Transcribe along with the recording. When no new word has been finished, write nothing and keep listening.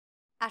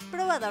¿Has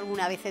probado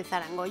alguna vez el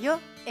zarangollo?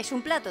 Es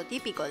un plato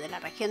típico de la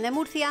región de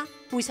Murcia,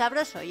 muy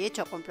sabroso y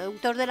hecho con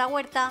productos de la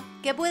huerta,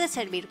 que puede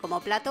servir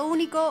como plato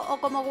único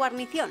o como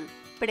guarnición.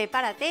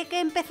 ¡Prepárate que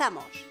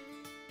empezamos!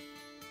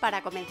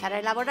 Para comenzar a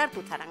elaborar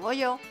tu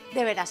zarangollo,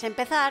 deberás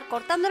empezar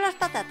cortando las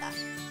patatas.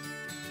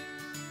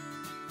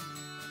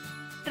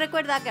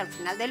 Recuerda que al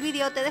final del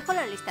vídeo te dejo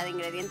la lista de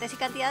ingredientes y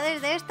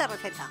cantidades de esta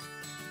receta.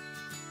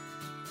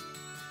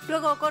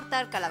 Luego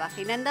corta el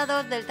calabacín en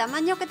dados del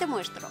tamaño que te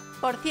muestro.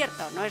 Por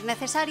cierto, no es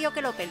necesario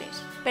que lo peles,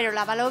 pero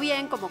lávalo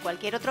bien como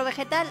cualquier otro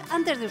vegetal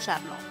antes de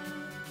usarlo.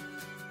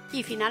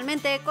 Y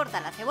finalmente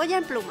corta la cebolla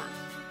en pluma.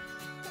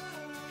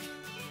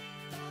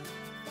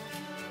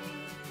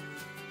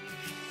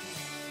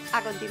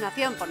 A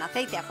continuación pon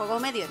aceite a fuego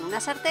medio en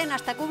una sartén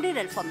hasta cubrir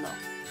el fondo.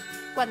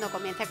 Cuando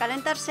comience a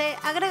calentarse,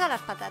 agrega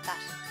las patatas.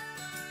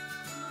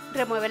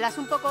 Remuévelas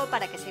un poco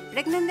para que se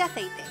impregnen de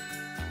aceite.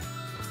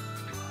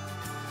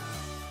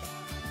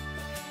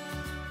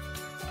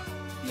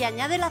 Y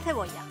añade la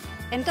cebolla.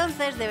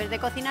 Entonces debes de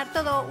cocinar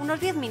todo unos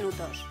 10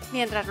 minutos,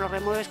 mientras lo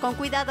remueves con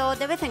cuidado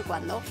de vez en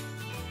cuando.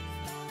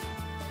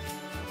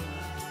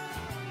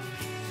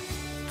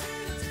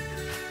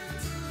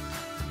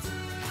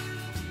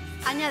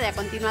 Añade a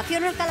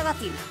continuación el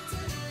calabacín.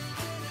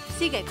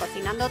 Sigue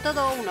cocinando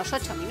todo unos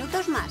 8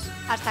 minutos más,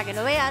 hasta que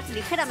lo veas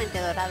ligeramente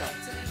dorado.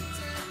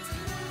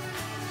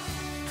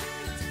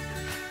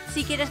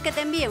 Si quieres que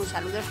te envíe un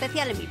saludo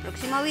especial en mi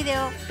próximo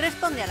vídeo,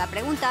 responde a la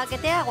pregunta que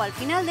te hago al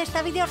final de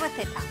esta video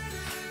receta.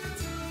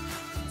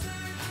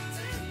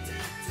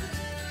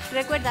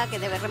 Recuerda que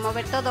debes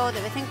remover todo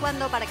de vez en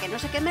cuando para que no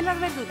se quemen las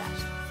verduras.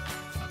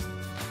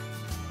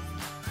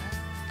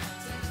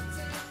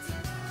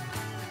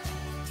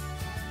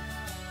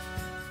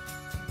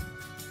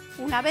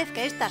 Una vez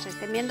que estas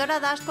estén bien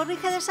doradas,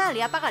 corrige de sal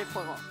y apaga el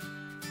fuego.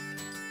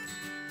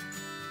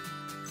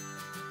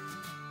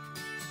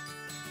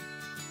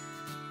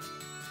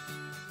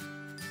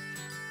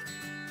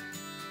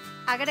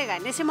 Agrega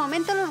en ese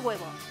momento los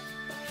huevos.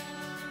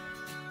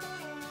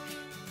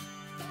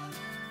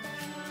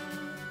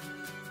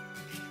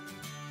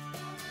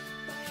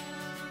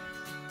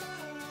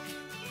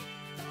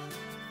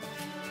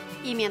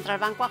 Y mientras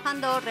van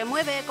cuajando,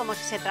 remueve como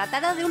si se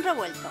tratara de un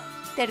revuelto.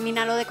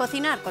 Termínalo de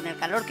cocinar con el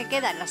calor que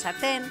queda en la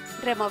sartén,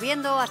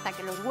 removiendo hasta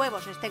que los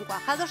huevos estén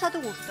cuajados a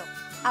tu gusto.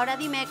 Ahora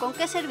dime con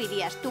qué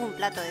servirías tú un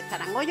plato de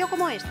zarangollo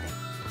como este.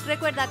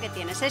 Recuerda que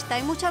tienes esta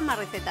y muchas más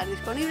recetas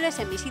disponibles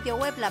en mi sitio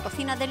web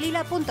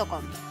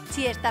lacocinadelila.com.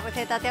 Si esta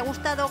receta te ha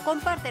gustado,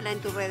 compártela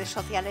en tus redes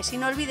sociales y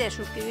no olvides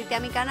suscribirte a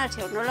mi canal si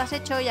aún no lo has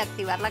hecho y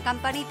activar la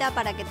campanita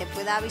para que te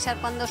pueda avisar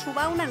cuando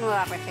suba una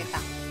nueva receta.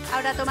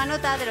 Ahora toma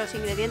nota de los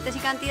ingredientes y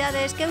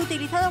cantidades que he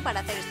utilizado para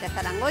hacer este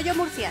zarangollo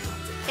murciano.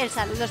 El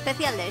saludo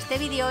especial de este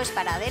vídeo es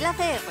para Adela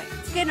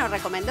CR, que nos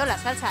recomendó la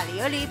salsa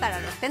alioli para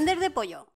los tenders de pollo.